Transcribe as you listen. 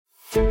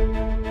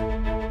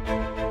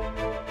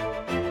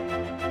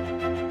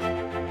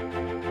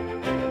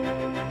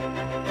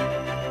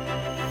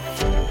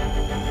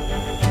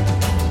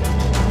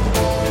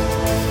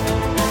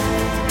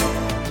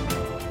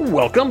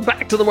Welcome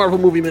back to the Marvel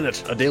Movie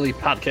Minute, a daily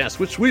podcast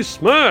which we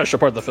smash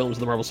apart the films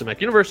of the Marvel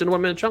Cinematic Universe into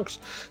 1 minute chunks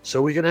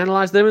so we can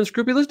analyze them in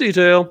scrupulous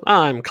detail.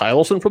 I'm Kyle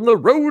Olson from the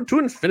Road to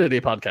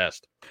Infinity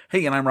podcast.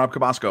 Hey, and I'm Rob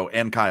Cabasco.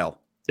 And Kyle.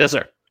 Yes,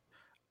 sir.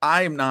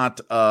 I'm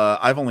not,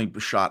 I've only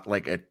shot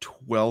like a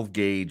 12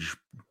 gauge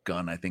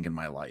gun, I think, in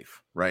my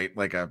life, right?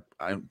 Like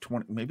I'm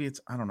 20, maybe it's,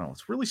 I don't know.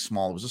 It's really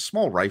small. It was a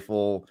small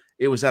rifle.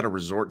 It was at a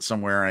resort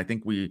somewhere. I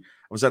think I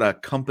was at a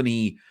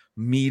company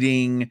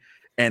meeting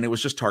and it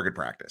was just target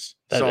practice.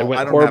 So it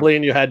went horribly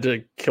and you had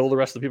to kill the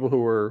rest of the people who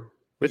were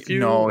with you?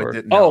 No, it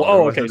didn't.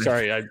 Okay.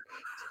 Sorry. I've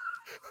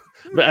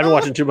been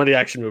watching too many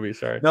action movies.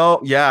 Sorry. No.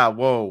 Yeah.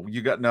 Whoa.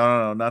 You got,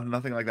 no,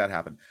 nothing like that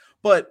happened.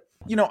 But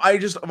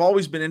I've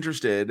always been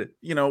interested,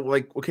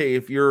 like, okay,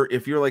 if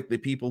you're like the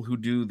people who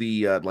do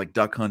the like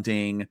duck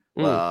hunting,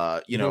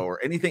 or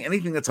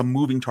anything that's a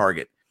moving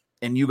target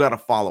and you got to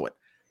follow it.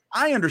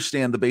 I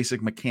understand the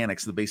basic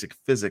mechanics, the basic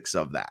physics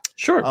of that.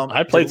 Sure.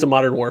 I played some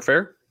Modern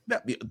Warfare.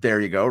 There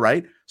you go.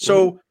 Right.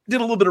 So did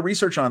a little bit of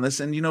research on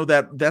this and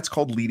that's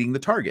called leading the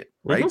target.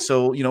 Right.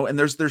 So, and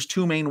there's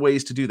two main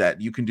ways to do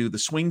that. You can do the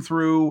swing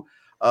through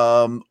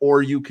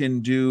or you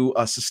can do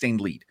a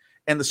sustained lead.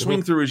 And the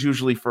swing through is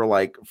usually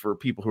for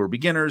people who are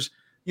beginners.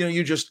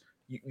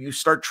 You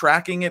start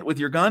tracking it with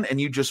your gun and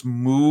you just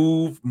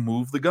move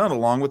the gun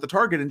along with the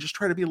target and just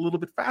try to be a little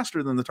bit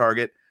faster than the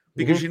target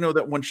because you know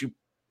that once you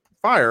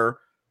fire,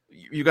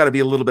 you got to be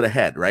a little bit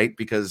ahead, right?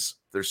 Because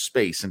there's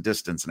space and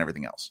distance and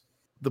everything else.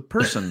 The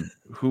person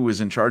who is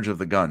in charge of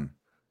the gun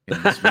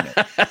in this minute,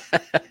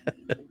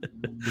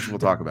 which we'll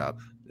talk about,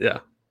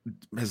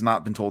 has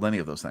not been told any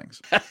of those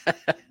things.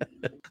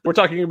 We're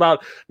talking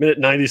about minute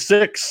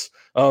 96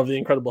 of The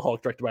Incredible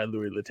Hulk, directed by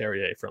Louis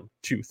Leterrier from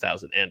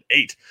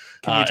 2008.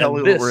 Can you tell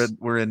me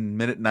we're in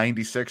minute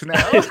 96 now?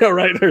 I know,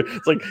 right?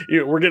 It's like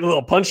we're getting a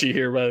little punchy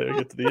here by we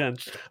get to the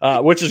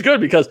end, which is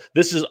good because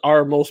this is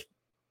our most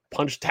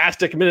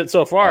punch-tastic minute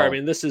so far. I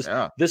mean,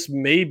 this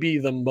may be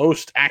the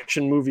most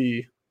action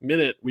movie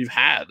minute we've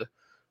had.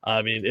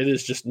 I mean, it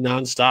is just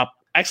nonstop.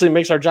 Actually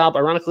makes our job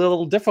ironically a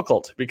little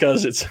difficult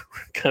because it's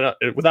kind of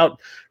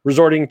without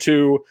resorting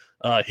to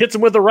hits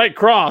him with the right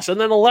cross and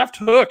then a left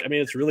hook. I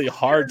mean, it's really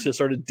hard to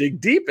sort of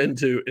dig deep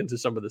into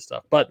some of this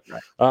stuff, but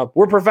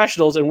we're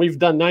professionals and we've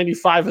done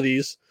 95 of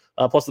these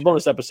plus the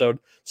bonus episode.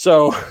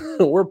 So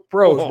we're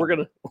pros.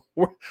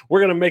 We're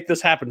going to make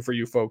this happen for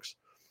you folks.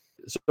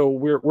 So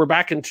we're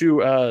back into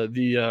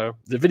the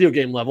video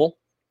game level.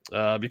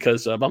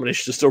 Because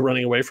Abomination is still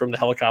running away from the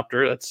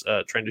helicopter that's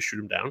trying to shoot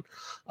him down.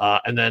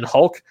 And then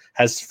Hulk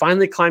has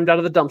finally climbed out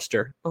of the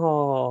dumpster.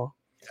 Oh,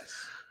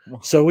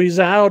 so he's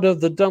out of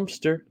the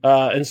dumpster.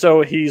 And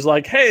so he's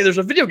like, hey, there's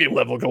a video game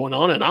level going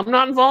on and I'm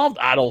not involved.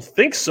 I don't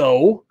think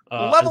so.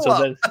 Level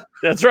up. Then,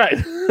 that's right.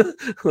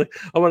 I'm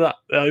going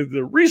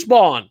to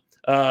respawn.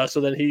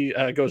 So then he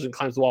goes and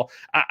climbs the wall.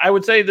 I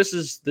would say this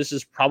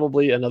is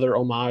probably another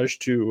homage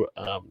to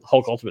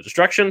Hulk Ultimate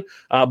Destruction.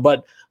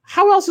 But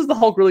how else is the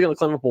Hulk really going to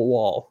climb up a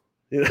wall?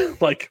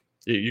 Like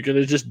you're going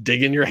to just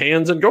dig in your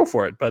hands and go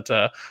for it. But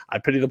I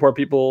pity the poor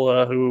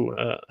people who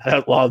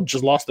have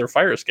just lost their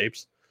fire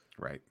escapes.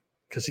 Right.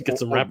 Because he gets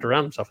them wrapped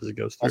around himself as he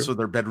goes through. Also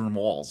their bedroom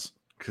walls.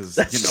 Because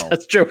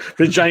that's true.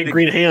 The giant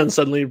green hands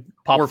suddenly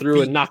pop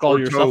through and knock all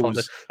your stuff off.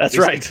 That's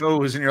right.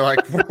 Toes, and you're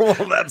like, whoa,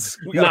 that's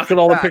knocking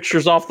all the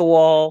pictures off the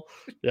wall.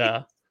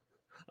 Yeah.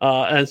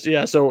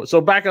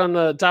 So back on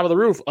the top of the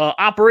roof,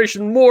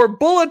 Operation More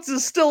Bullets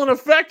is still in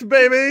effect,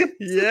 baby.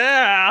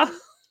 Yeah.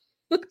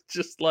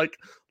 Just like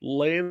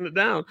laying it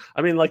down.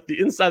 I mean, like the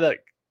inside that,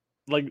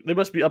 like they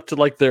must be up to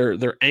like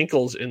their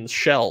ankles in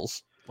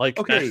shells. Like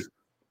okay.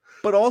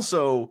 But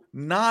also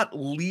not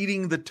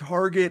leading the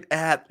target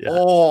at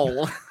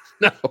all.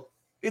 No,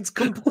 it's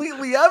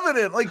completely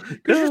evident. Like,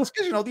 because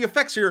the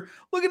effects here.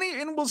 Look at it,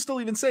 and we'll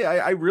still even say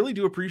I really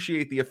do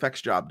appreciate the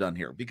effects job done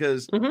here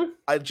because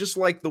I just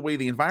like the way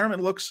the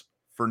environment looks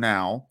for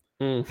now,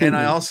 and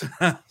I also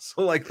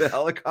like the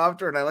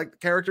helicopter, and I like the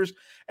characters.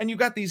 And you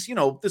got these,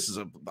 this is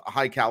a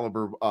high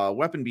caliber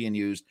weapon being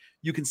used.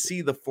 You can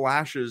see the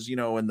flashes,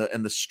 and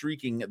the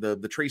streaking,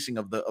 the tracing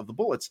of the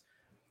bullets.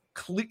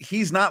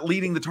 He's not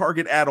leading the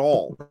target at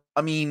all.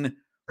 I mean,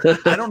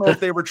 I don't know if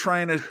they were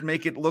trying to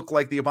make it look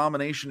like the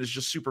Abomination is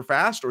just super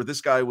fast or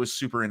this guy was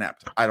super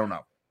inept. I don't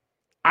know.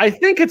 I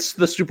think it's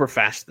the super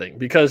fast thing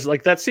because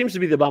like that seems to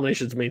be the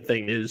Abomination's main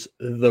thing is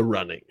the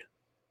running.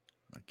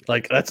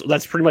 Like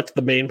that's pretty much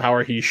the main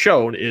power he's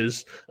shown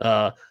is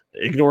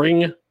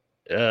ignoring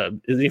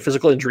any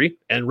physical injury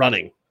and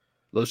running.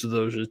 Those are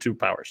the two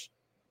powers.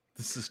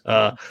 This is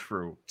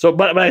true. So,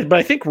 but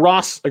I think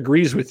Ross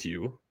agrees with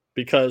you.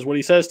 Because what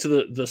he says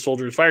to the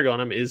soldier who's firing on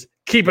him is,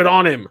 keep it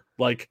on him.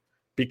 Like,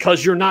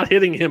 because you're not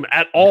hitting him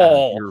at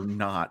all. You're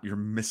not. You're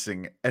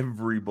missing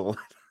every bullet.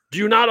 Do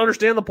you not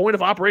understand the point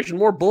of Operation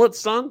More Bullets,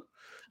 son?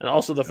 And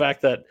also the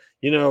fact that,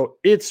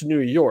 it's New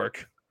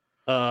York.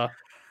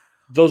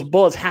 Those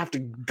bullets have to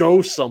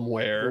go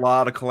somewhere. A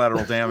lot of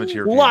collateral damage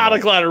here. A lot of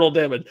collateral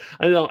damage.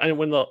 I know. And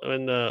when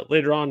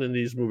later on in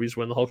these movies,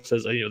 when the Hulk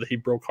says, that he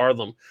broke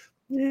Harlem,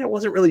 it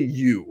wasn't really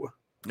you.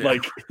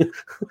 Like,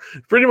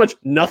 pretty much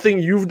nothing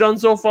you've done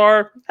so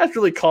far has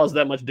really caused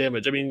that much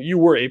damage. I mean, you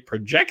were a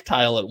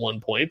projectile at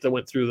one point that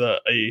went through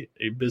a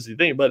busy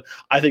thing, but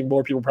I think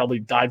more people probably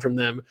died from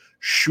them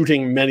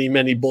shooting many,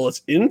 many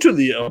bullets into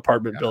the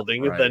apartment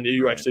building than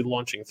you actually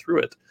launching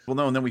through it. Well,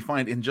 no, and then we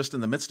find, just in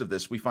the midst of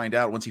this, we find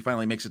out once he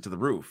finally makes it to the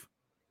roof,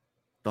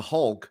 the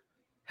Hulk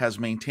has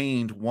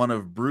maintained one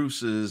of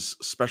Bruce's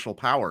special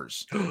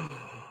powers.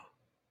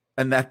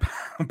 And that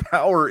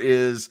power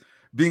is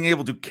being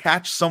able to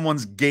catch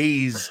someone's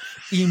gaze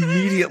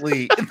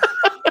immediately.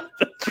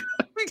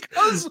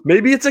 Because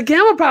maybe it's a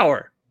gamma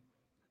power.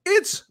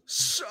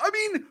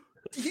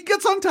 He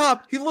gets on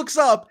top, he looks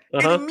up,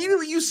 and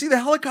immediately you see the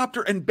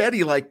helicopter, and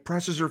Betty like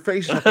presses her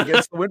face up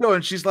against the window,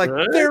 and she's like,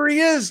 there he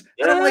is.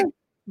 And I'm like,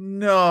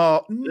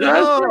 no.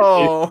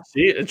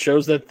 See, it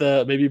shows that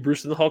maybe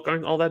Bruce and the Hulk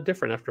aren't all that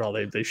different after all.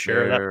 They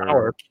share that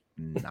power.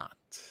 Not.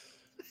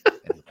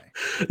 Anyway.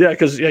 Yeah,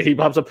 because he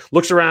pops up,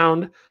 looks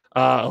around.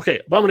 Okay,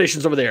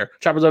 Abomination's over there.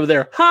 Chopper's over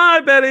there. Hi,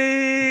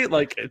 Betty.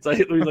 Like it's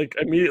like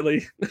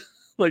immediately,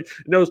 like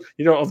knows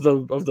of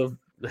the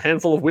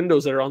handful of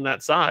windows that are on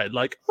that side.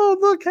 Like, oh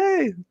look,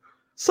 hey,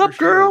 sup,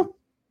 girl.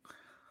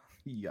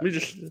 Yeah. Let me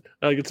just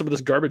get some of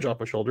this garbage off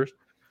my shoulders.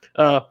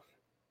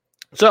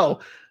 So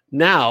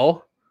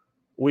now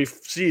we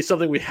see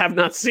something we have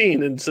not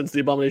seen, and since the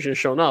Abomination has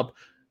shown up,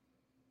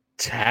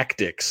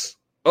 tactics.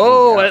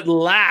 At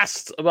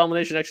last,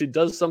 Abomination actually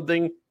does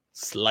something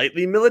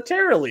slightly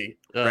militarily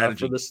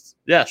for this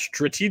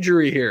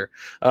strategery here.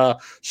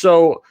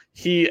 So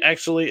he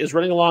actually is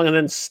running along and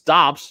then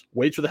stops,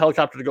 waits for the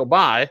helicopter to go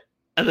by,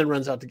 and then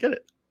runs out to get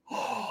it.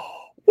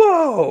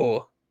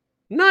 Whoa,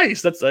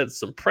 nice. That's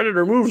some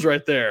Predator moves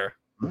right there.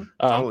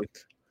 Totally.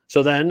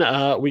 So then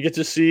we get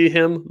to see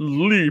him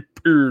leap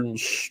in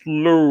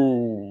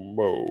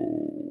slow-mo.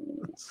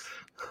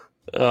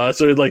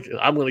 So he's like,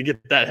 I'm going to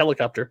get that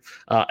helicopter.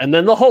 And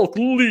then the Hulk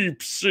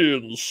leaps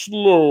in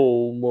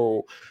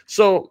slow-mo.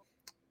 So,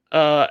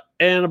 and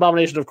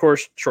Abomination, of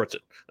course, shorts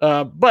it.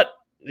 But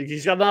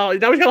he's got now he's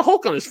got a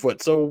Hulk on his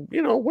foot. So,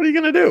 what are you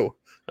going to do?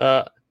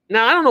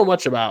 Now, I don't know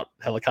much about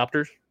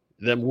helicopters,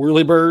 them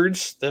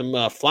whirlybirds,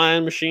 them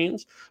flying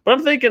machines. But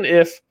I'm thinking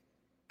if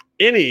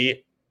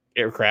any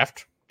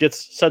aircraft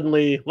gets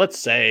suddenly, let's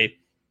say,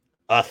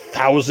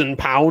 1,000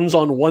 pounds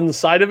on one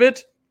side of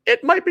it,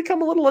 it might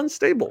become a little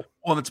unstable.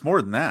 Well, it's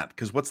more than that,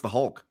 because what's the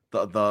Hulk?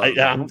 That's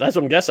what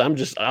I'm guessing.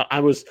 I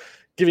was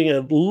giving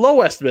a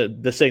low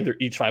estimate, saying they're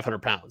each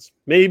 500 pounds.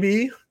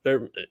 Maybe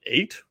they're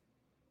 8.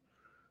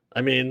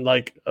 I mean,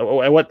 like,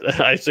 at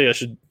what I say I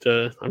should.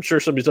 I'm sure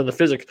somebody's done the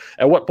physics.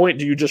 At what point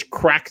do you just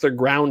crack the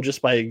ground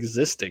just by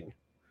existing?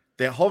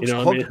 The Hulk's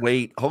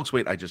weight.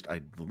 I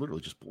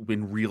literally just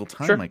in real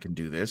time. Sure. I can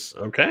do this.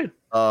 Okay.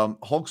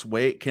 Hulk's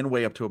weight can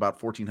weigh up to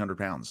about 1,400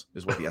 pounds,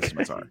 is what the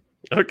estimates are.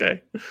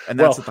 Okay. And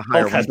that's at the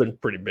higher Hulk has been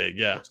pretty big,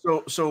 yeah.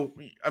 So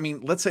I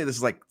mean, let's say this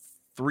is like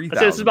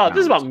 3,000. This is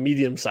about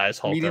medium-sized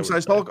Hulk.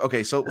 Medium-sized Hulk.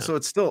 Okay, so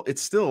it's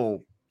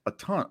still a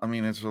ton. I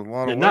mean, it's a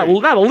lot of not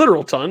a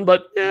literal ton,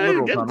 but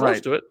you're getting close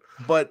to it.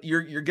 But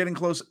you're getting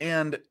close,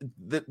 and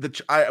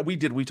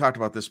we talked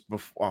about this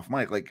off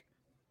mic. Like,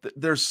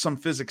 there's some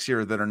physics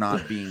here that are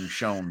not being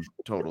shown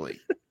totally.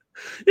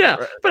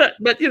 Yeah, but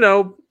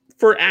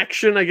for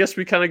action, I guess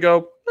we kind of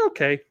go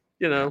okay,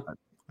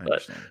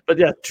 but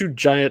yeah, 2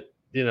 giant,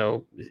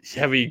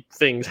 heavy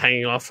things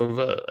hanging off of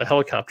a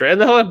helicopter, and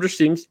the helicopter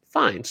seems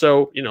fine.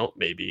 So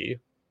maybe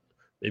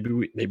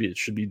it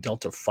should be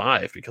Delta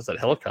 5 because that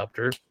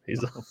helicopter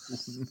he's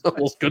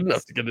almost good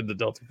enough to get into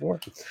Delta 4.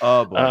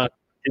 Oh boy.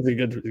 He's a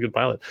good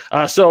pilot.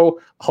 So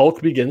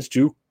Hulk begins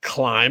to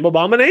climb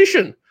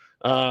Abomination.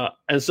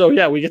 And so,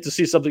 we get to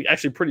see something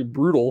actually pretty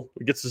brutal.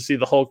 We get to see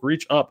the Hulk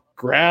reach up,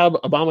 grab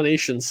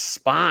Abomination's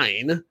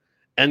spine,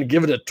 and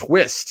give it a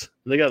twist.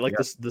 And they got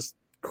this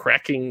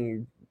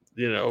cracking,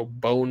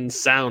 bone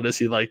sound as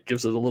he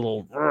gives it a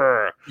little.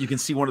 You can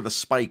see one of the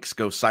spikes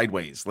go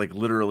sideways, like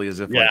literally as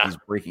if he's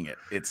breaking it.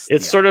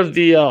 It's sort of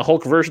the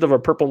Hulk version of a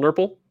purple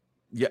nurple.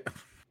 Yeah.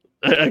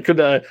 I could,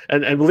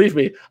 and believe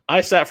me,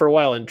 I sat for a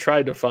while and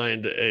tried to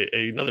find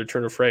another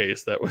turn of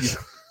phrase that was,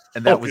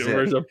 and that was it.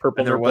 Version of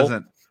purple. And there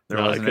wasn't.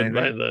 I couldn't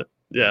find the.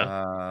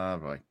 Yeah.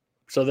 Boy.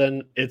 So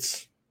then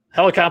it's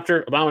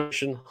helicopter,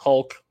 Abomination,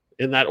 Hulk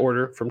in that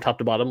order from top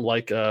to bottom,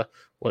 like the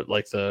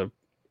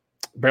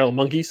Barrel of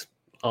Monkeys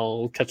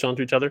all catch on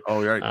to each other.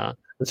 Oh, right.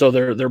 And so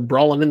they're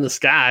brawling in the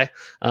sky,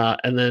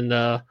 and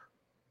then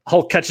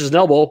Hulk catches an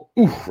elbow,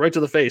 right to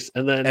the face,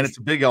 and it's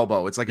a big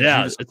elbow. It's like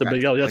it's a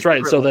big elbow. That's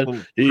right. So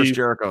then Chris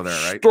Jericho there,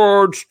 right?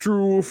 Starts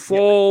to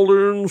fall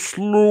in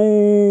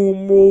slow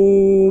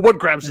mo, but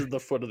grabs the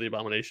foot of the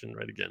Abomination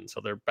right again.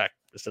 So they're back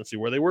essentially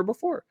where they were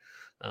before.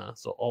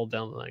 So all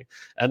down the line,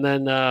 and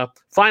then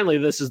finally,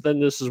 this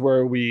is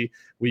where we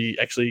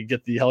actually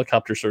get the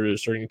helicopter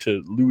starting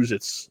to lose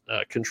its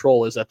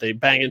control. Is that they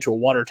bang into a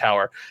water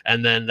tower,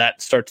 and then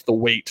that starts the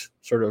weight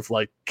sort of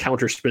like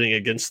counter spinning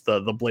against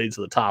the blades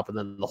of the top, and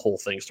then the whole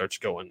thing starts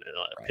going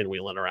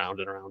pinwheeling around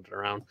and around and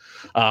around.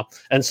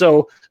 And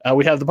so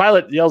we have the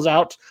pilot yells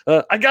out,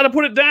 "I got to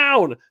put it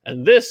down!"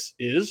 And this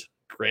is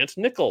Grant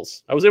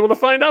Nichols. I was able to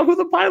find out who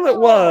the pilot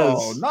was.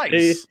 Oh,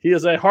 nice. He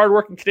is a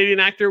hardworking Canadian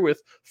actor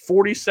with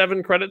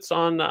 47 credits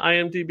on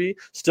IMDb,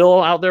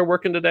 still out there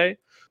working today.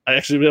 I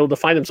actually was able to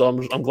find him, so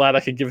I'm glad I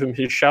could give him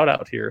his shout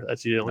out here,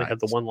 as he only had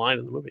the one line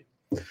in the movie.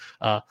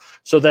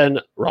 So then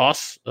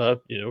Ross,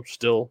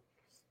 still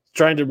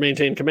trying to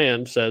maintain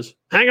command, says,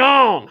 "Hang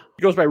on!"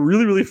 He goes by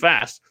really, really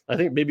fast. I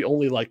think maybe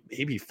only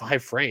maybe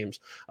 5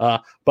 frames.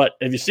 But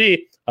if you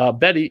see,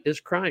 Betty is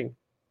crying.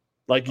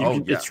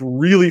 It's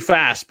really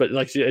fast,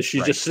 but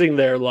she's just sitting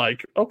there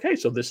like, okay,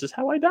 so this is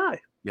how I die.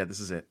 Yeah, this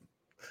is it.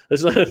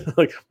 This is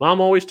like Mom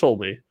always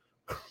told me.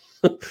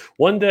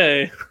 One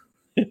day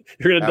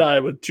you're gonna die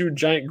with 2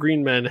 giant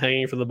green men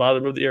hanging from the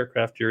bottom of the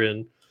aircraft you're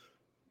in.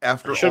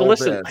 After I should have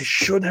listened. I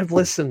should have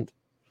listened.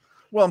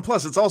 Well, and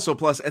plus, at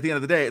the end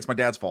of the day, it's my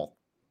dad's fault.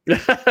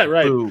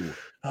 Right. Boo.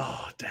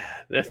 Oh,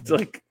 Dad. That's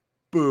like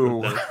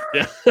boo.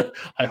 Yeah.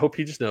 I hope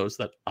he just knows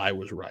that I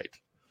was right.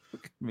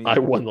 I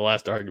won the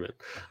last argument.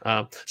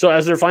 So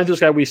as they're flying through the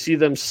sky, we see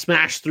them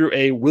smash through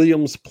a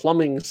Williams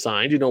Plumbing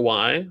sign. Do you know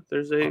why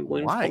there's a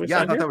Williams Plumbing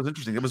sign? I thought that was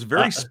interesting. It was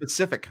very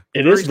specific.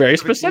 It is very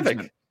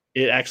specific.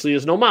 It actually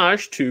is an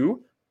homage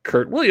to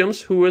Kurt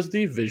Williams, who was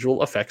the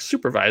visual effects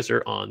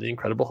supervisor on The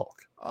Incredible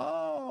Hulk.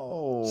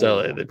 Oh.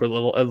 So they put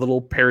a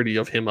little parody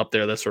of him up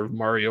there, that sort of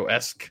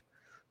Mario-esque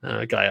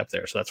guy up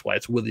there. So that's why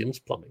it's Williams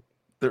Plumbing.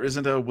 There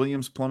isn't a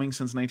Williams Plumbing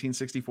since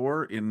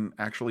 1964 in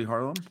actually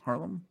Harlem?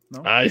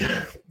 No?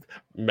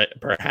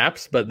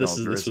 Perhaps, but this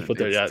was what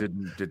they're... Yeah.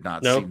 Did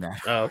not see that.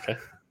 Oh, okay.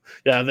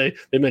 Yeah, they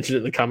mentioned it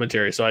in the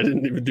commentary, so I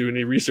didn't even do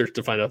any research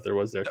to find out if there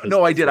was there.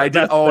 No, I did.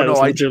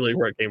 Legitimately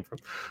where it came from.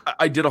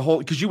 I did a whole,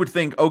 because you would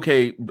think,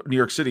 okay, New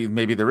York City,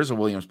 maybe there is a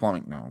Williams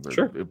Plumbing. No,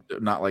 sure.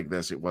 Not like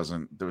this. It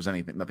wasn't. There was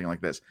nothing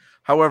like this.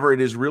 However, it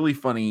is really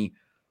funny.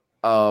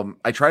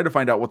 I tried to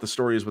find out what the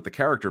story is with the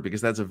character, because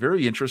that's a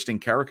very interesting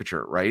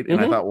caricature, right? And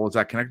I thought, well, is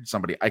that connected to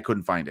somebody? I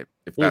couldn't find it.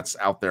 If that's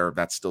out there,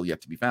 that's still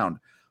yet to be found.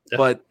 Yeah.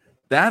 But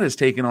that has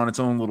taken on its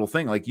own little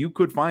thing. Like, you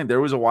could find,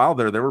 there was a while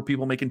there were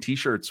people making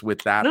T-shirts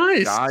with that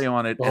guy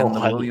on it and the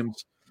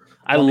Williams.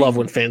 I love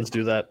when fans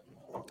do that.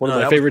 One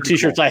of my favorite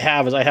T-shirts cool. I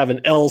have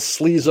an El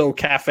Sleazo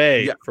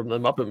Cafe from the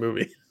Muppet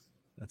movie.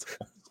 That's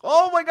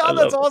oh my God,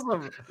 that's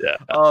awesome. Yeah.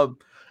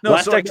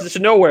 Last Exit to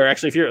Nowhere,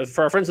 actually,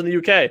 for our friends in the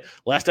UK,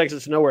 Last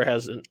Exit to Nowhere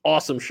has an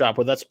awesome shop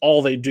where that's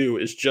all they do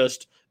is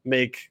just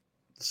make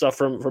stuff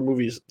from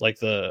movies like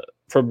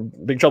from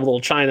Big Trouble in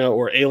Little China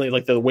or Alien,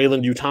 like the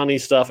Wayland Yutani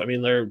stuff. I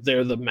mean, they're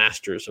the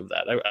masters of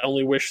that. I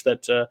only wish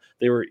that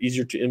they were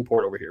easier to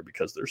import over here,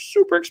 because they're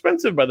super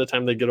expensive by the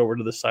time they get over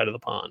to this side of the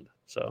pond.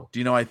 So, do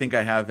you know? I think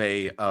I have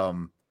a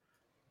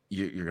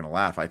you're gonna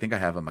laugh. I think I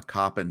have a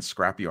McCoppin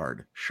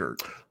Scrapyard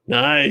shirt.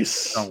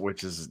 Nice.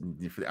 Which is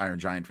for the Iron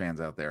Giant fans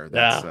out there.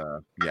 That's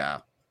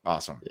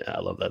awesome. Yeah,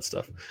 I love that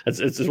stuff. It's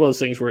just one of those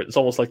things where it's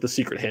almost like the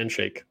secret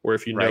handshake, where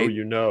if you know,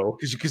 you know.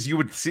 Because you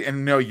would see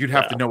and know, you'd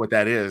have to know what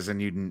that is,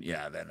 and then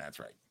that's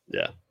right.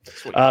 Yeah.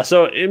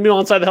 So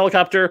meanwhile, inside the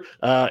helicopter,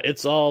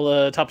 it's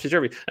all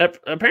topsy-turvy.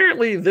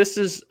 Apparently, this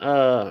is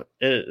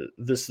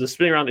this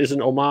spinning around is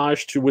an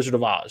homage to Wizard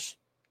of Oz.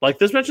 Like,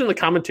 this mentioned in the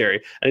commentary,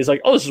 and he's like,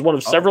 "Oh, this is one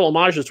of several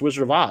homages to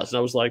Wizard of Oz." And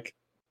I was like,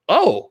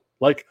 "Oh,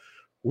 like."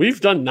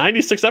 We've done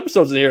 96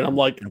 episodes in here, and I'm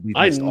like,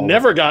 I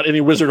never got any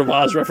Wizard of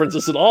Oz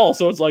references at all.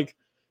 So it's like,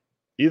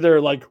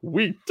 either like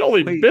we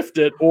totally biffed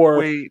it,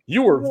 or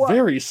you were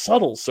very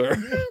subtle, sir.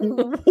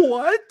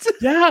 What?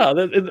 Yeah,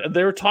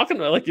 they were talking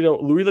like,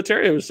 Louis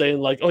Leterrier was saying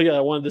like, oh yeah, I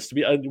wanted this to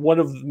be one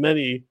of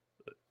many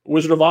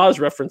Wizard of Oz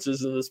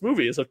references in this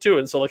movie and stuff too.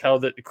 And so like how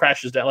it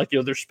crashes down, like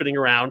they're spinning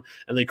around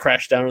and they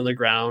crash down on the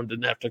ground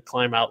and have to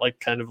climb out like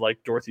kind of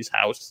like Dorothy's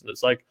house, and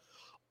it's like,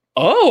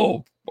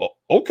 oh.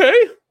 Okay,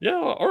 yeah,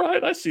 all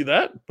right, I see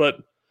that, but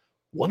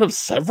one of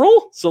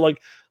several. So,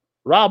 like,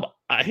 Rob,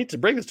 I hate to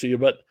break this to you,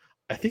 but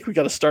I think we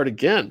got to start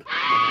again.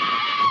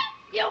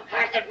 You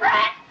cursed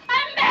brat!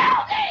 I'm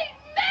melting!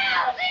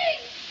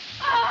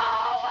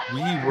 Oh,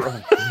 we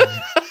were.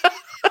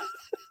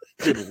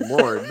 Good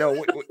Lord, no,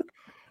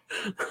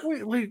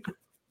 wait,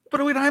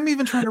 but wait, I'm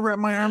even trying to wrap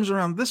my arms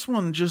around this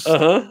one. Just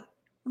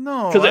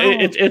no, because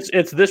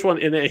it's this one,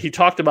 and he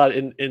talked about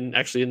it in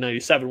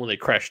 97 when they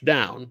crashed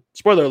down.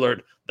 Spoiler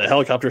alert: the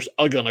helicopters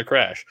are gonna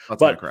crash,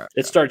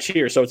 it starts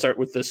here. So it starts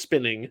with the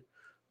spinning,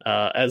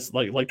 as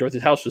like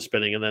Dorothy's house was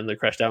spinning, and then they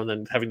crash down, and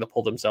then having to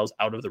pull themselves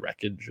out of the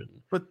wreckage.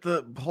 But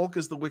the Hulk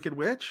is the Wicked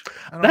Witch.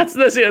 That's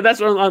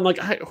what I'm like.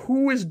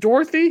 Who is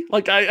Dorothy?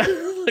 Like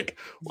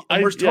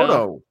where's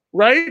Toto?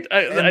 Right?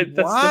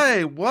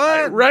 Why?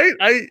 What? Right?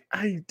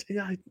 I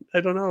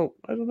don't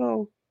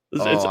know.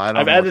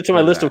 I've added it to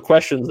my list of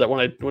questions that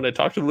when I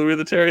talk to Louis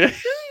Leterrier,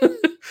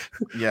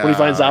 when he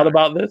finds out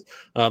about this,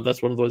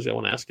 that's one of those I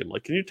want to ask him.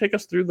 Like, can you take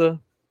us through the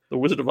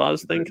Wizard of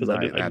Oz thing? Because I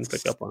didn't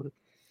pick up on it.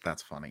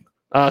 That's funny.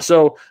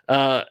 So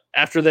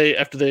after they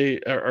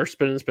are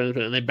spinning,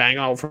 and they bang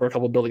out for a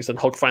couple of buildings, then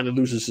Hulk finally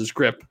loses his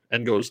grip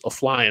and goes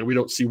a-flying. We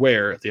don't see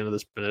where at the end of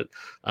this minute.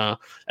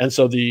 And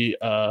so the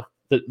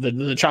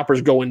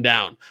chopper's going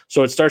down.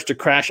 So it starts to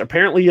crash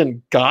apparently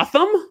in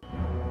Gotham.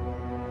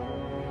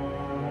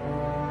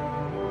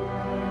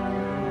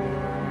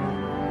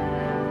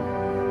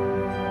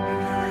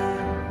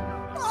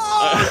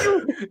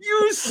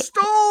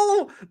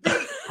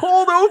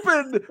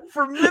 open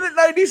for minute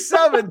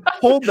 97.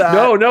 Hold that.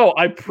 No,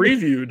 I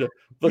previewed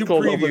the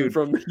cold open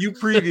from. You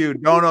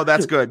previewed. No,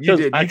 that's good. You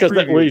did. Because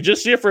you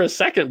just see it for a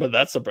second, but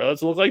that's what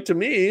it looked like to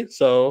me.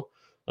 So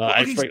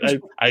I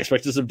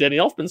expect some Danny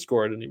Elfman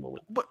score at any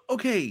moment. But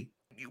okay.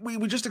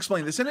 We just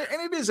explained this, and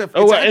it is a.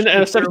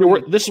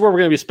 This is where we're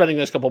going to be spending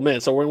the next couple of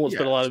minutes, so we won't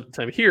spend a lot of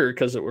time here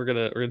because we're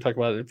gonna talk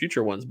about it in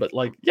future ones. But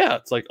like, yeah,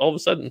 it's like all of a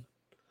sudden,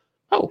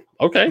 oh,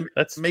 okay,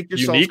 that's make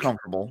yourself unique.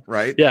 Comfortable,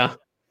 right? Yeah.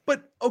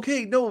 But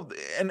okay, no,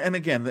 and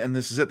again, and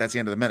this is it. That's the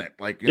end of the minute.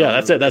 Like,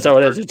 that's it. That's how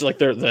it is. It's like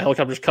the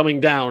helicopter's coming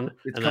down.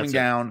 It's coming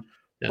down.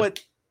 Yeah. But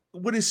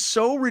what is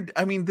so?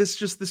 I mean,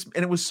 this,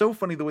 and it was so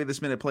funny the way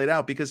this minute played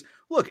out because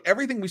look,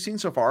 everything we've seen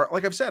so far,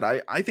 like I've said,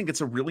 I think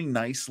it's a really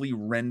nicely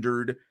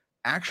rendered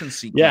action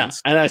sequence. Yeah,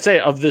 and I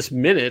say of this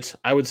minute,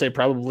 I would say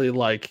probably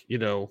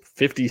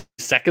 50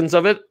 seconds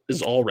of it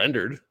is all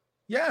rendered.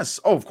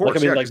 Yes. Oh, of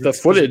course. The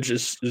footage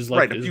is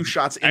like right. A few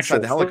shots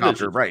inside the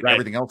helicopter. Right.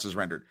 Everything else is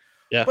rendered.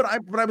 Yeah. But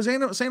I was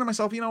saying to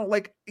myself,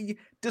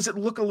 does it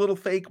look a little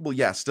fake? Well,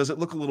 yes. Does it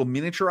look a little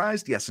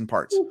miniaturized? Yes, in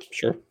parts.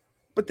 Sure.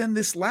 But then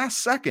this last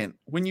second,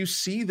 when you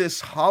see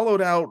this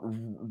hollowed out,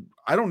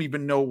 I don't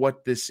even know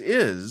what this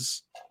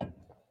is.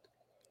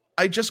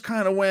 I just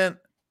kind of went,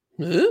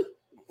 huh?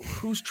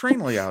 Whose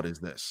train layout is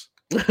this?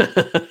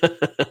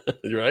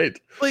 You're right.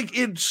 Like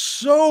it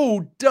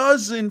so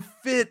doesn't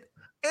fit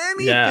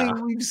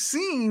anything we've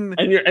seen.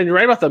 And you're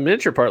right about the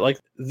miniature part. Like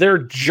they're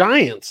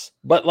giants,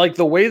 but like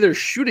the way they're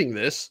shooting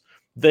this,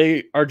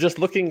 they are just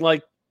looking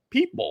like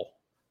people.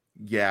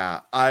 Yeah,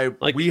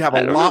 we have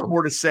a lot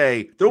more to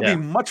say. There'll be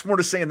much more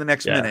to say in the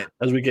next minute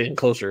as we get in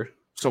closer.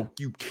 So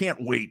you can't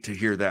wait to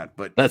hear that.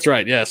 But that's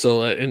right. Yeah.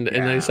 So in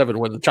 97,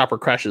 when the chopper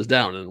crashes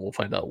down, and we'll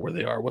find out where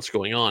they are, what's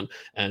going on,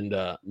 and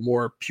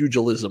more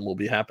pugilism will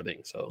be happening.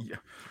 So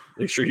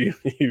make sure you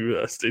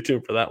stay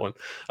tuned for that one.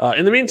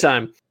 In the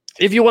meantime,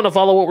 if you want to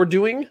follow what we're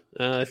doing,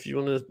 if you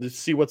want to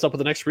see what's up with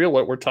the next reel,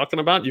 what we're talking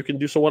about, you can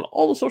do so on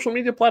all the social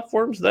media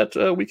platforms that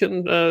we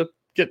can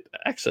get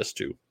access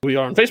to. We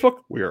are on Facebook.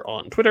 We are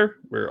on Twitter.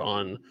 We're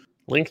on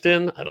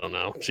LinkedIn. I don't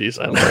know. Jeez,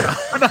 I don't know.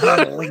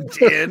 Not on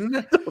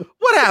LinkedIn.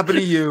 What happened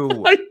to you?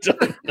 I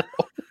don't know.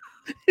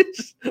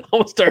 Just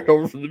almost start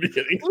over from the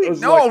beginning.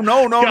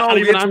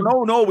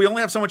 No. We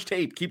only have so much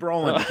tape. Keep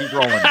rolling. Keep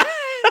rolling.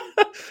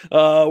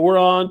 We're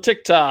on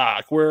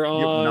TikTok. We're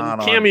on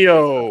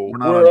Cameo.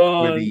 We're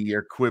on Quibi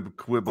or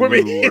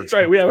Quibi. That's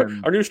right. We have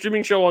our new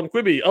streaming show on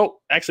Quibi. Oh,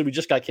 actually, we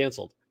just got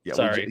canceled. Yeah,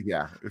 sorry.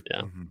 Yeah.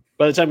 Mm-hmm.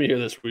 By the time you hear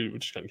this, we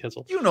just got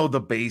canceled. You know the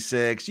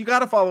basics. You got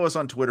to follow us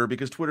on Twitter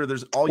because Twitter,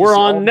 there's all we're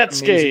on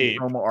Netscape.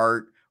 Promo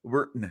art.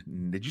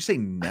 Did you say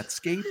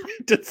Netscape? I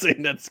did say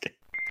Netscape.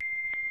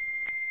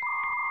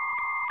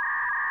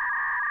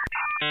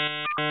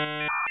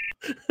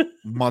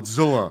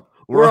 Mozilla.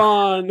 We're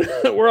on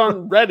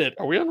Reddit.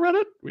 Are we on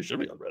Reddit? We should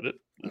be on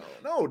Reddit.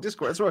 No,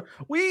 Discord. That's what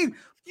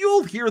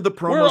you'll hear the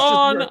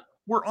promos.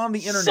 We're on the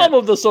internet. Some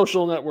of the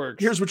social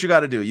networks. Here's what you got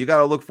to do. You got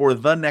to look for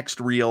The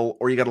Next Reel,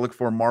 or you got to look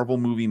for Marvel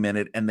Movie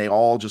Minute, and they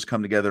all just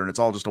come together, and it's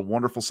all just a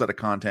wonderful set of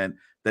content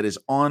that is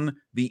on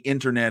the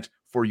internet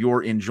for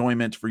your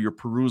enjoyment, for your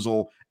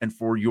perusal, and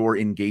for your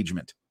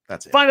engagement.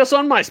 That's it. Find us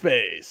on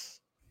MySpace.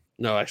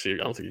 No, actually,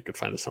 I don't think you could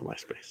find us on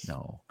MySpace.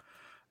 No.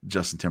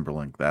 Justin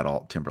Timberlake, that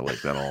all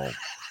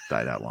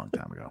died out a long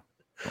time ago.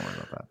 Don't worry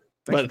about that.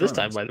 But this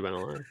time might have been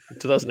on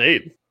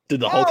 2008. Did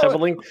the Hulk have a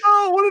link?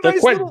 Oh, what a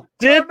nice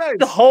Did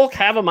the Hulk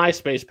have a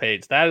MySpace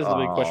page? That is the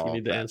big question we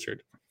need to answer.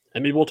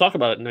 And maybe we'll talk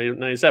about it in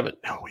 97.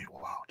 No, we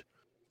won't.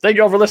 Thank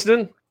you all for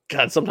listening.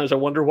 God, sometimes I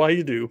wonder why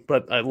you do,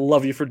 but I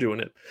love you for doing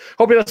it.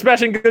 Hope you had a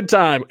smashing good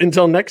time.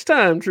 Until next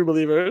time, true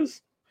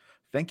believers.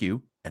 Thank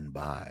you, and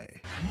bye.